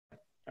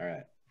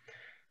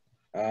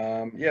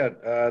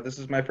This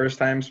is my first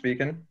time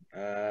speaking.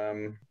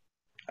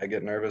 I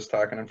get nervous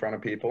talking in front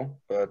of people,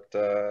 but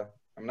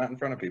I'm not in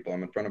front of people.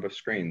 I'm in front of a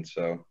screen,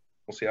 so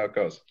we'll see how it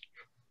goes.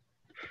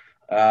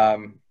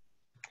 Um,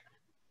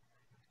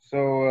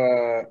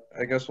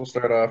 I guess we'll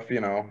start off,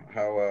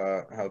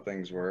 how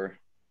things were.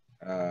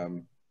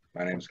 Um,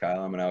 my name's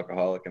Kyle. I'm an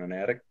alcoholic and an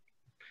addict,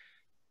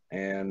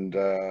 and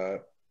I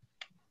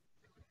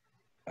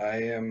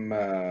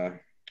am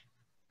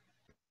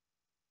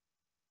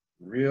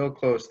real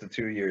close to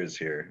 2 years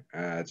here.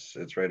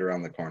 It's right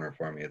around the corner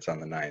for me. It's on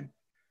the ninth.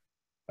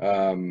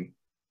 Um,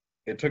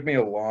 it took me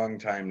a long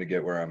time to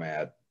get where I'm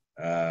at.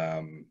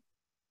 Um,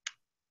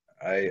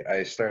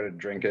 I started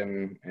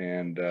drinking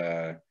and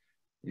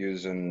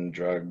using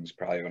drugs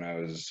probably when I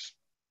was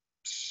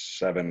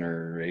 7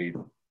 or 8,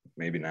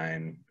 maybe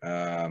 9.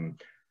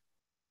 And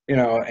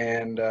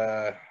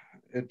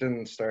it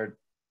didn't start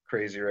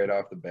crazy right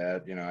off the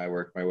bat. I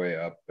worked my way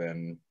up,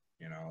 and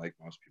like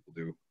most people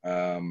do.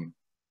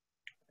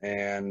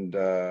 And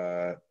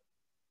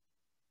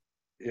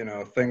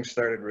things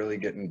started really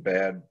getting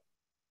bad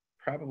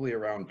probably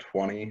around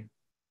 20.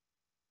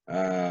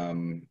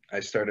 I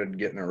started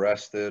getting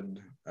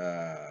arrested.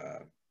 I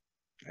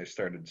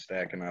started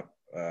stacking up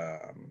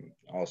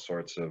all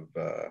sorts of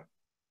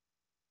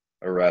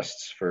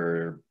arrests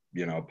for,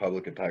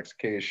 public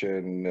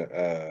intoxication,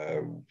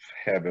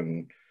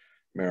 having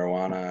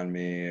marijuana on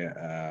me.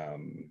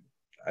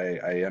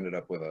 I ended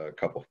up with a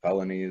couple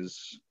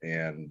felonies,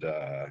 and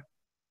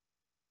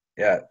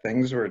yeah,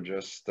 things were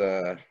just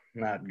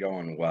not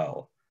going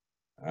well,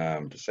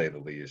 to say the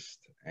least.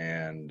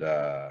 And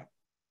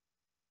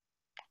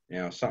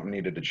something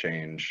needed to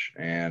change.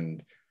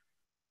 And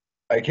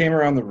I came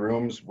around the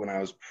rooms when I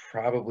was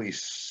probably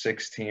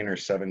 16 or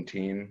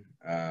 17.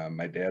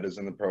 My dad is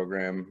in the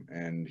program,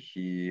 and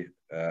he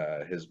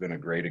has been a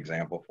great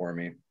example for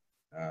me.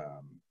 I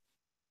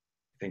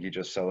think he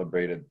just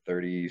celebrated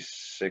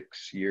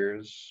 36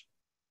 years.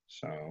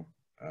 So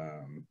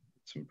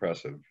it's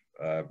impressive.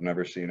 I've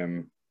never seen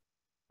him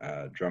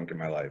drunk in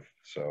my life.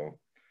 So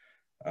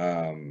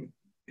um,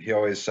 he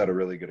always set a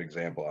really good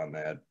example on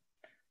that.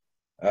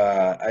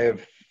 I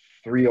have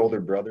three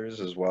older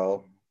brothers as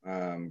well.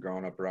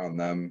 Growing up around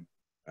them,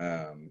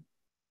 um,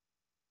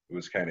 it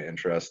was kind of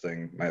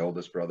interesting. My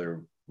oldest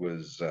brother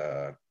was,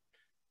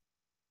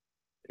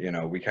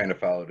 we kind of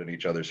followed in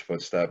each other's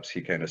footsteps.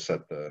 He kind of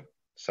set the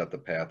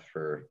path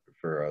for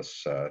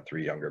us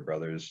three younger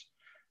brothers.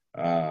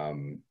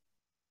 Um,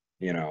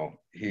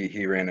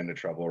 he ran into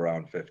trouble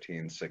around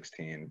 15,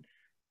 16,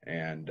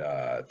 and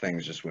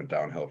things just went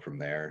downhill from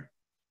there.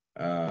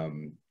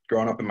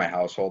 Growing up in my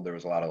household, there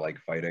was a lot of like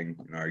fighting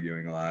and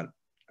arguing a lot.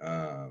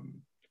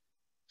 Um,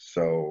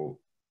 so,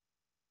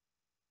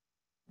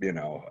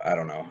 I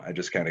don't know. I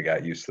just kind of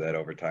got used to that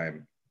over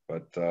time.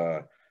 But,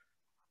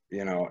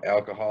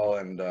 alcohol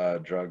and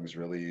drugs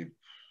really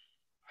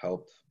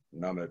helped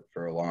numb it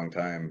for a long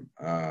time,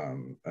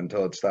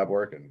 until it stopped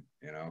working.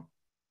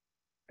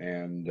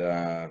 And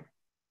I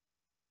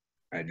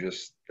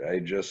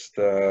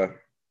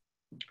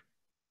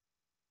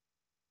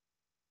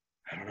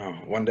don't know.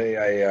 One day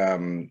I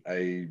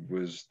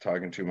was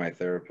talking to my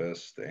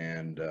therapist,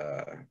 and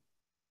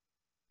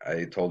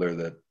I told her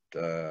that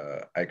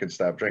I could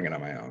stop drinking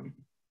on my own.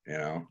 You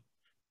know,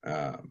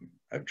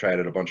 I've tried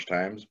it a bunch of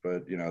times,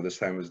 but this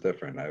time was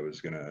different. I was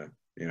gonna,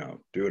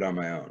 do it on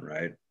my own,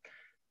 right?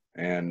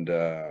 And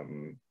I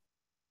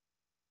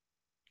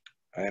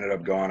ended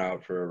up going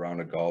out for a round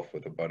of golf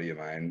with a buddy of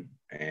mine,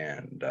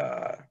 and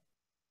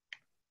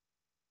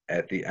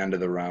at the end of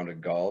the round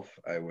of golf,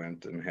 I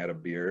went and had a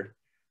beer,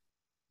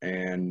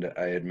 and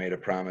I had made a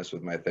promise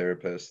with my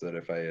therapist that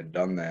if I had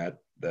done that,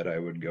 that I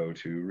would go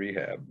to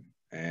rehab,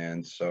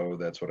 and so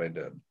that's what I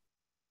did.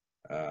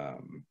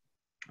 Um,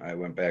 I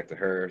went back to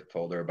her,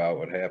 told her about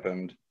what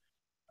happened.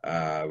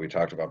 We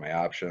talked about my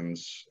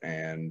options,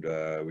 and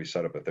we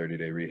set up a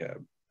 30-day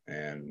rehab.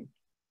 And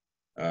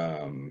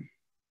um,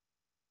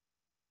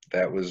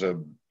 that was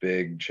a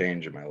big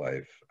change in my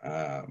life.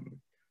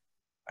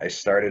 I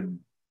started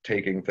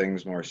taking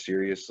things more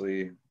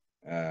seriously.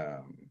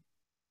 Um,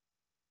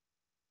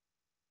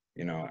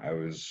 I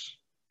was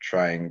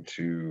trying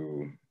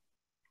to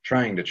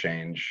trying to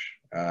change.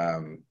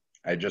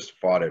 I just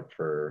fought it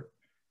for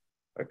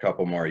a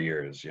couple more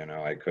years.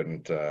 I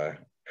couldn't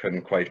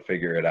quite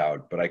figure it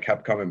out, but I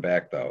kept coming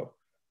back though.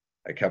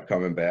 I kept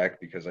coming back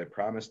because I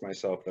promised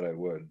myself that I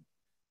would.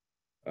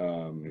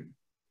 Um,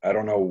 I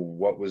don't know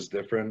what was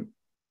different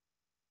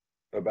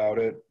about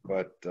it,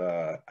 but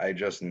I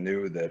just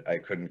knew that I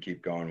couldn't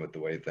keep going with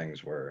the way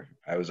things were.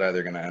 I was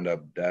either going to end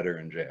up dead or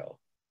in jail.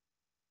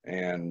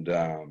 And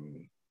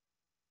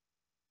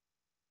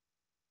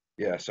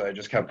yeah, so I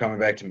just kept coming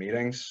back to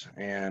meetings,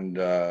 and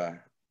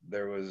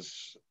there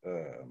was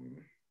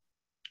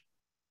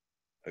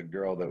a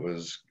girl that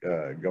was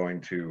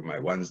going to my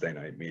Wednesday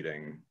night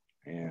meeting,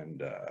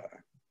 and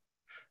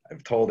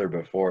I've told her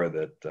before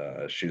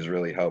that she's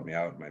really helped me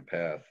out in my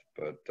path,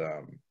 but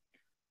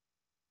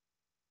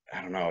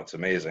I don't know, it's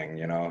amazing.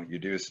 You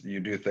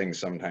do things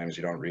sometimes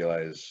you don't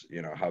realize,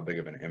 how big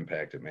of an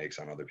impact it makes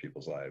on other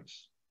people's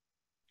lives.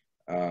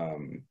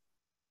 Um,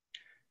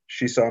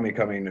 she saw me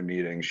coming to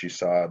meetings. She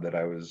saw that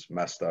I was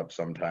messed up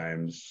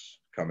sometimes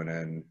coming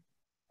in.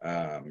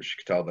 She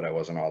could tell that I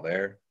wasn't all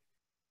there,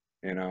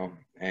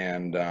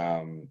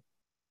 and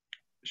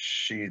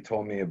she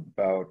told me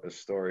about a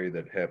story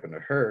that happened to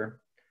her,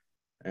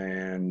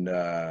 and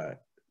that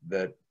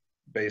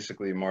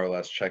basically more or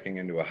less checking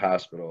into a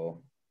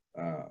hospital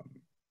um,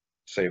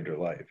 saved her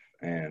life,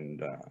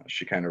 and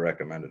she kind of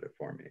recommended it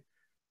for me.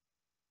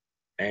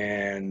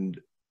 And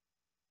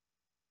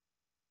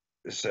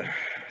so,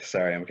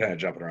 sorry, I'm kind of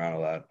jumping around a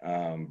lot,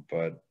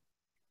 but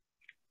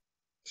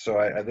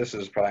so this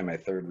is probably my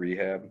third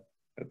rehab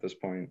at this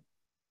point,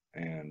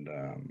 and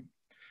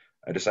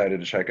I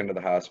decided to check into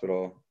the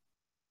hospital.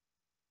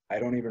 I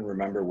don't even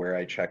remember where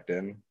I checked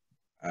in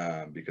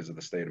because of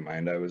the state of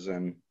mind I was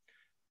in.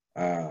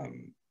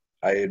 Um,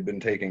 I had been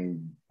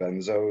taking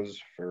benzos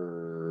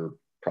for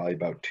probably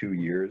about 2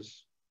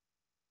 years.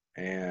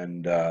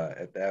 And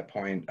at that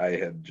point, I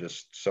had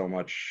just so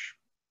much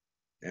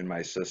in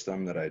my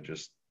system that I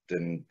just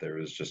didn't, there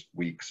was just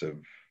weeks of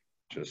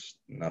just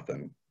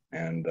nothing.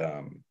 And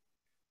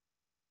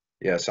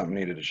yeah, something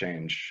needed to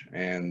change.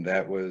 And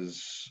that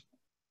was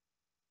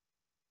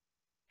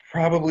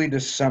probably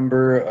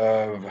December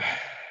of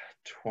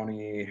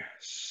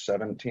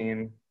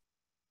 2017.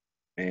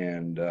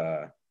 And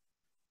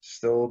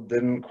still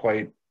didn't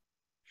quite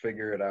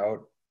figure it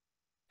out.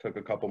 Took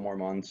a couple more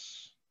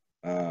months.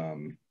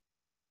 Um,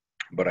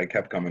 but I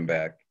kept coming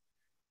back.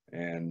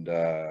 And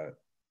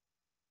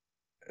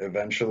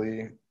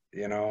eventually,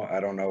 I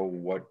don't know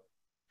what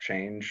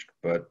changed,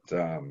 but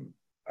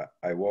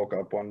I woke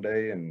up one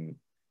day and,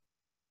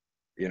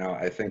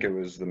 I think it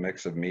was the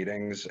mix of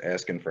meetings,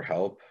 asking for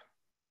help.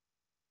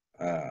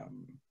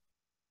 Um,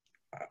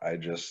 I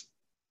just,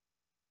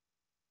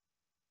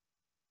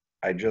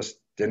 I just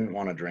didn't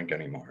want to drink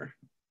anymore,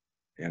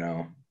 you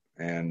know,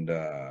 and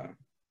I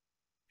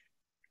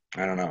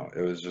don't know,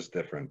 it was just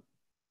different.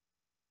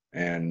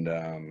 And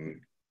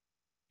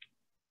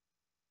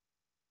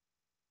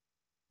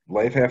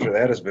life after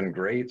that has been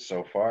great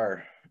so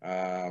far.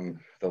 The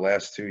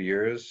last 2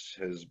 years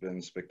has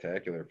been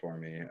spectacular for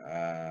me.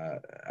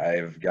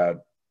 I've got,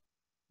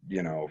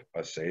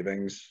 a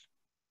savings.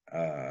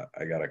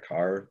 I got a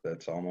car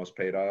that's almost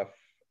paid off.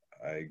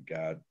 I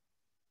got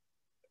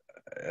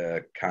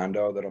a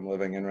condo that I'm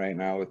living in right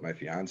now with my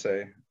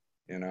fiance.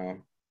 A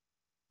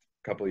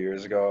couple of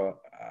years ago,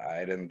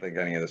 I didn't think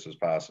any of this was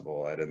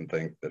possible. I didn't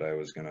think that I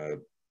was gonna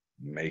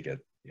make it.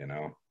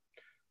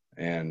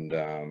 And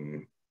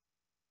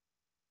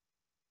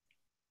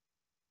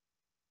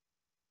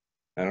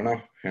I don't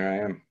know. Here I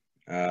am.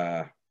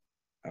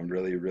 I'm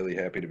really, really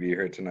happy to be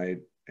here tonight,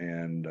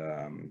 and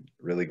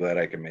really glad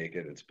I can make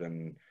it. It's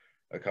been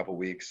a couple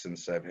weeks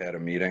since I've had a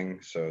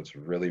meeting, so it's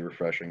really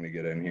refreshing to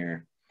get in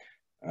here.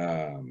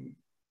 Um,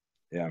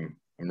 yeah,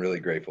 I'm really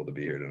grateful to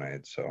be here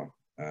tonight. So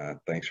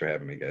thanks for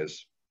having me,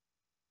 guys.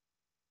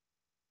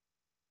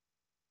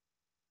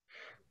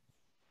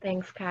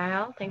 Thanks,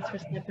 Kyle. Thanks for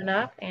stepping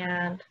up,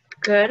 and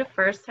good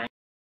first time.